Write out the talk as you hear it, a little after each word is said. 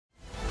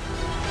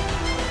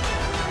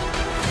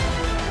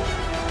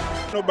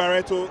No,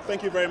 Barreto,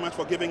 thank you very much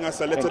for giving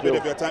us a little bit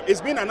of your time. It's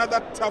been another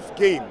tough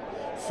game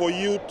for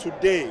you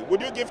today.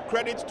 Would you give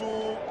credit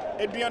to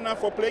Aduana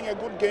for playing a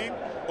good game,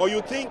 or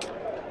you think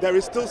there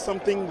is still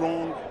something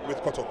wrong with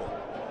Kotoko?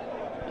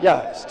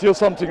 Yeah, still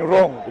something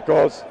wrong,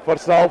 because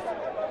first half,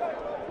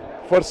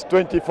 first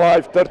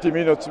 25, 30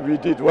 minutes we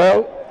did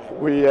well.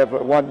 We have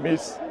one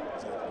miss.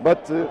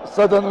 But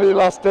suddenly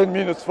last 10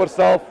 minutes first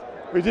half,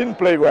 we didn't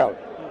play well.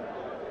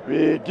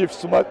 We give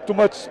too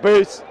much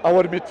space,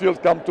 our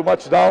midfield come too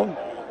much down,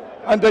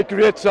 and they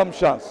create some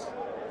chance.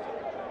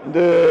 In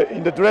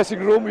the dressing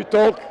room we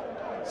talk,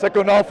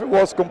 second half it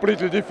was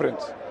completely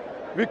different.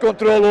 We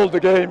control all the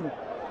game,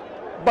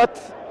 but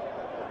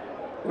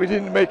we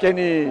didn't make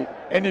any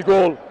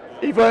goal.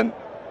 Even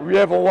we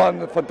have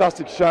one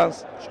fantastic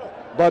chance,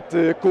 but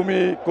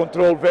Kumi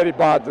controlled very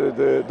bad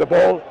the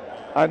ball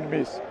and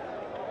miss.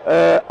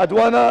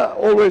 Aduana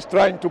always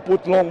trying to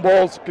put long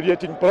balls,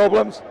 creating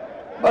problems,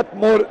 but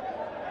more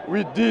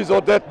with this or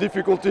that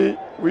difficulty,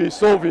 we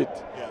solve it.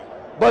 Yeah.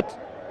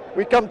 But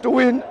we come to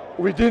win,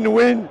 we didn't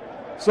win,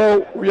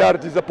 so we are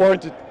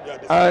disappointed,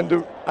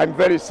 and I'm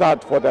very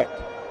sad for that.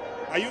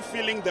 Are you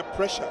feeling the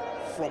pressure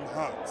from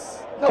Hearts?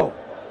 No,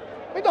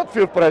 we don't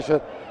feel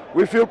pressure.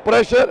 We feel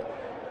pressure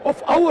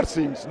of our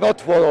teams, not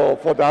for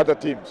the other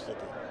teams.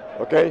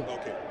 Okay?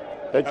 Okay.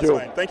 Thank you.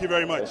 Fine. Thank you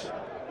very much. Yes.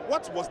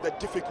 What was the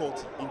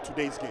difficulty in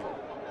today's game?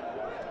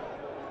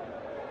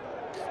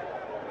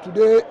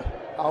 Today,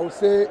 I would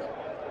say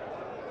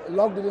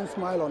luck didn't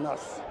smile on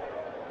us.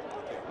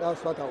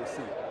 That's what I would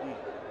say.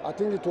 I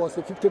think it was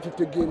a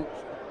 50-50 game.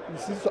 You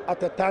see, so at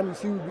the time, you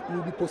see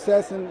we'll be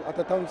possessing. At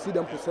the time, you see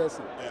them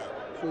possessing. Yeah.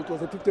 So it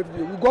was a 50-50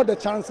 game. We got the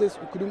chances.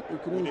 We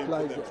couldn't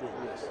apply them.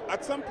 Yes.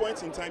 At some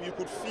point in time, you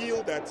could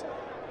feel that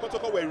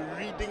Kotoko were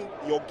reading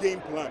your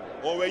game plan,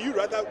 or were you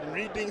rather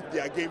reading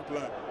their game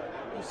plan?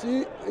 You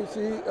see,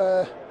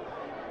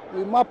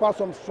 we map out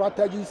some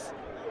strategies,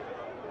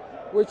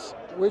 which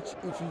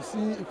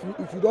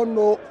if you don't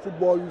know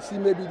football, you see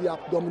maybe they are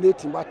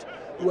dominating, but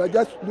we were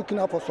just looking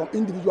out for some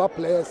individual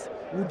players,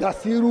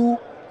 Udasiru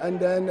and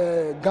then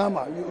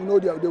Gamma. You know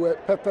they were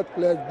perfect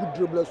players, good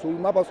dribblers, so we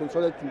map out some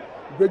strategy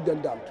to break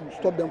them down, to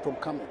stop them from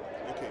coming.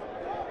 Okay.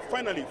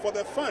 Finally, for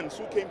the fans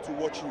who came to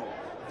watch you,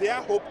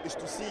 their hope is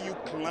to see you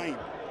climb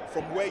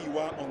from where you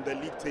are on the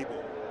league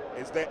table.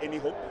 Is there any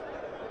hope?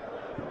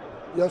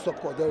 Yes, of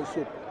course, there is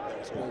hope.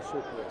 There is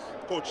hope, yes.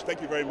 Coach,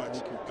 thank you very much,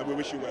 and we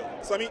wish you well.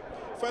 Sami,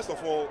 first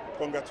of all,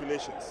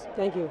 congratulations.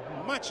 Thank you.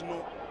 Match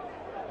no,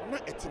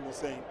 not Etimo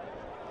saying.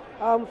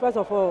 First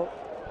of all,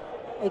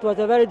 it was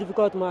a very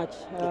difficult match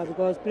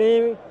because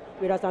playing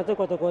with Asante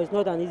Kotoko is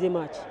not an easy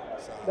match.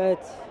 But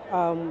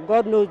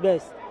God knows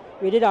best.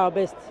 We did our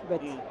best,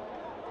 but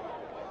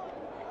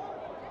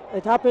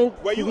it happened.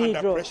 Were you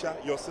under pressure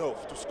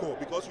yourself to score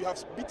because you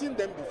have beaten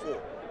them before?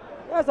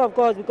 Yes, of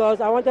course, because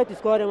I wanted to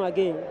score them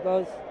again,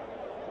 because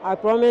I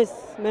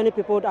promised many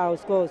people that I would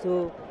score,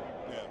 so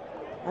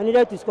I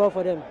needed to score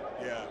for them.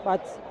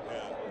 But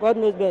God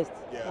knows best.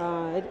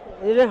 It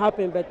didn't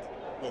happen, but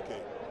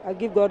I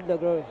give God the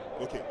glory.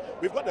 Okay,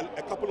 we've got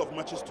a couple of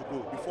matches to go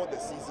before the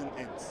season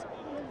ends.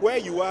 Where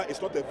you are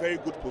is not a very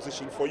good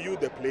position for you,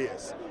 the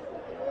players.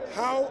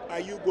 How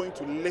are you going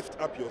to lift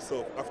up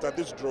yourself after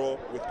this draw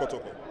with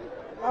Kotoko?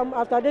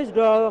 After this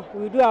draw,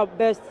 we do our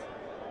best.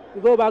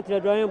 We go back to the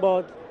drawing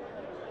board,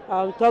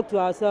 talk to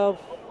ourselves,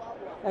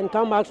 and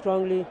come back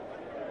strongly,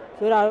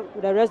 so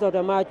that the rest of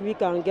the match we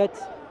can get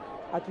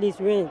at least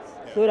wins,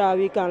 so that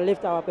we can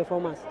lift our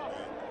performance.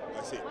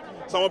 I see.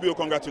 Some of you,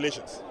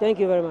 congratulations. Thank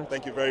you very much.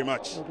 Thank you very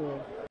much. Thank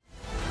you.